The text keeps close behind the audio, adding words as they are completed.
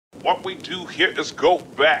What we do here is go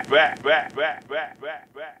back, back, back, back, back,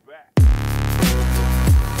 back, back, back.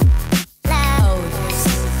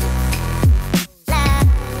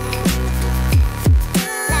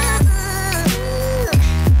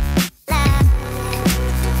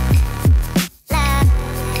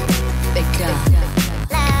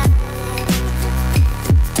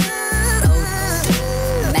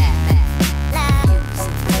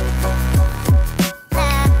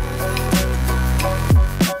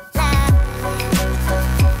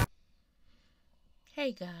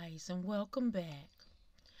 Hey guys, and welcome back.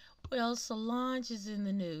 Well, Solange is in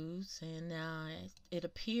the news, and it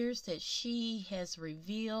appears that she has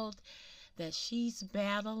revealed that she's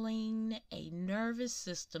battling a nervous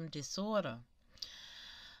system disorder.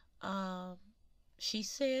 She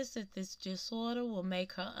says that this disorder will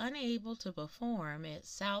make her unable to perform at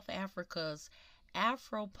South Africa's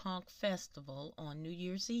Afro-Punk Festival on New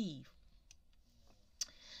Year's Eve.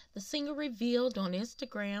 The singer revealed on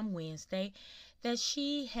Instagram Wednesday that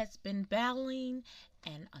she has been battling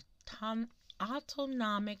an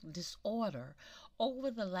autonomic disorder over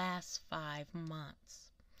the last 5 months.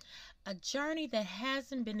 A journey that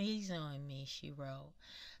hasn't been easy on me, she wrote.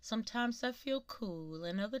 Sometimes I feel cool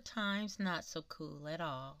and other times not so cool at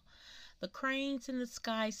all. The Cranes in the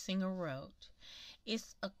Sky singer wrote,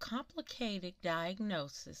 "It's a complicated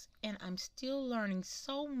diagnosis and I'm still learning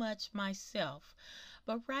so much myself.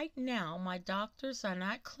 But right now, my doctors are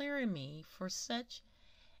not clearing me for such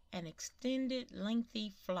an extended, lengthy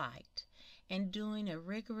flight and doing a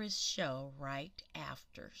rigorous show right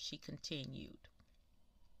after," she continued.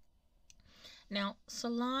 Now,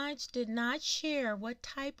 Solange did not share what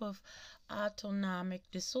type of autonomic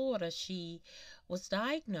disorder she was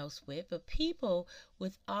diagnosed with, but people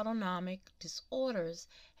with autonomic disorders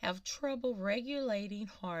have trouble regulating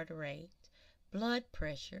heart rate, blood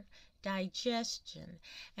pressure, digestion,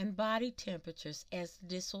 and body temperatures, as the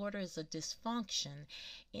disorder is a dysfunction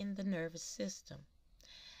in the nervous system.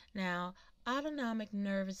 Now, autonomic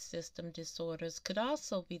nervous system disorders could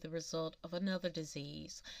also be the result of another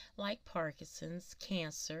disease like Parkinson's,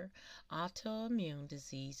 cancer, autoimmune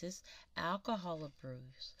diseases, alcohol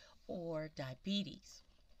abuse, or diabetes.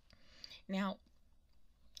 Now,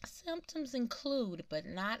 symptoms include, but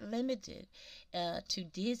not limited to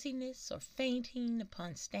dizziness or fainting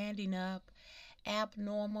upon standing up,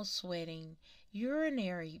 abnormal sweating,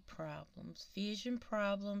 urinary problems, vision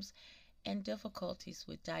problems, and difficulties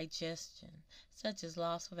with digestion, such as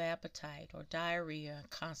loss of appetite or diarrhea and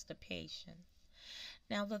constipation.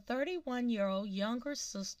 Now, the 31-year-old younger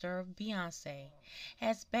sister of Beyonce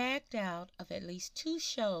has backed out of at least 2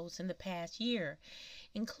 shows in the past year,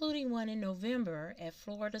 including one in November at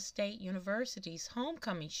Florida State University's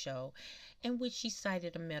homecoming show, in which she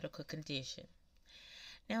cited a medical condition.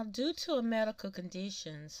 Now, due to a medical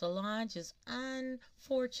condition, Solange is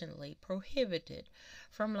unfortunately prohibited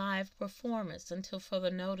from live performance until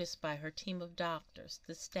further notice by her team of doctors,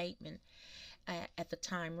 the statement at the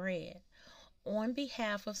time read. On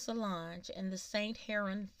behalf of Solange and the St.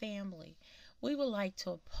 Heron family, we would like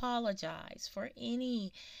to apologize for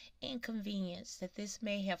any inconvenience that this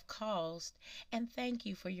may have caused and thank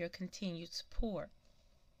you for your continued support.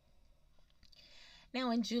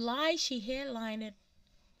 Now, in July, she headlined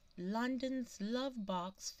London's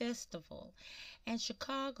Lovebox Festival and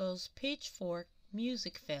Chicago's Pitchfork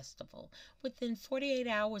Music Festival within 48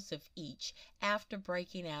 hours of each after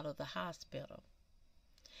breaking out of the hospital.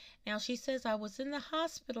 Now, she says, "I was in the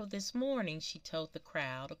hospital this morning," she told the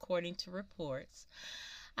crowd, according to reports.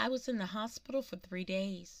 "I was in the hospital for 3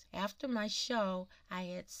 days. After my show, I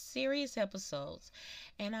had serious episodes,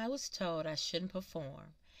 and I was told I shouldn't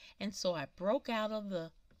perform. And so I broke out of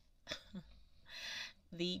the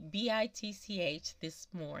BITCH this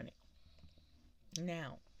morning."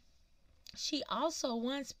 Now, she also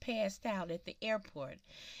once passed out at the airport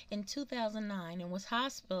in 2009 and was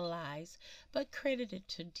hospitalized but credited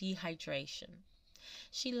to dehydration.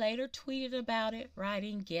 She later tweeted about it,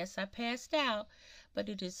 writing, "Guess I passed out," but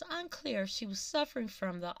it is unclear if she was suffering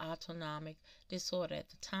from the autonomic disorder at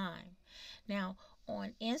the time. Now,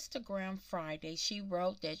 on Instagram Friday, she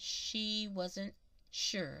wrote that she wasn't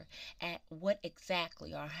sure at what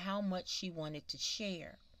exactly or how much she wanted to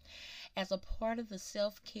share. "As a part of the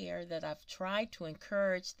self-care that I've tried to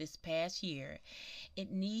encourage this past year,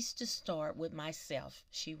 it needs to start with myself,"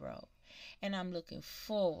 she wrote. "And I'm looking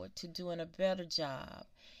forward to doing a better job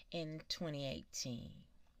in 2018.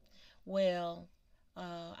 Well,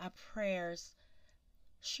 our prayers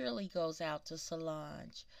surely goes out to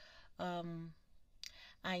Solange.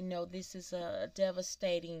 I know this is a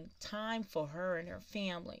devastating time for her and her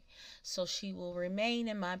family, so she will remain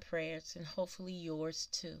in my prayers and hopefully yours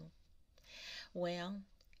too. Well,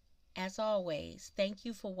 as always, thank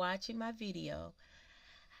you for watching my video.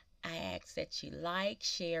 I ask that you like,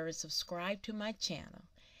 share, and subscribe to my channel.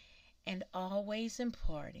 And always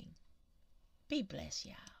imparting. Be blessed,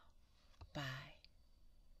 y'all. Bye.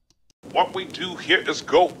 What we do here is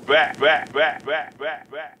go back, back, back, back, back,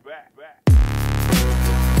 back, back, back.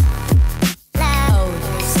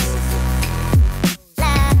 KNOWLES.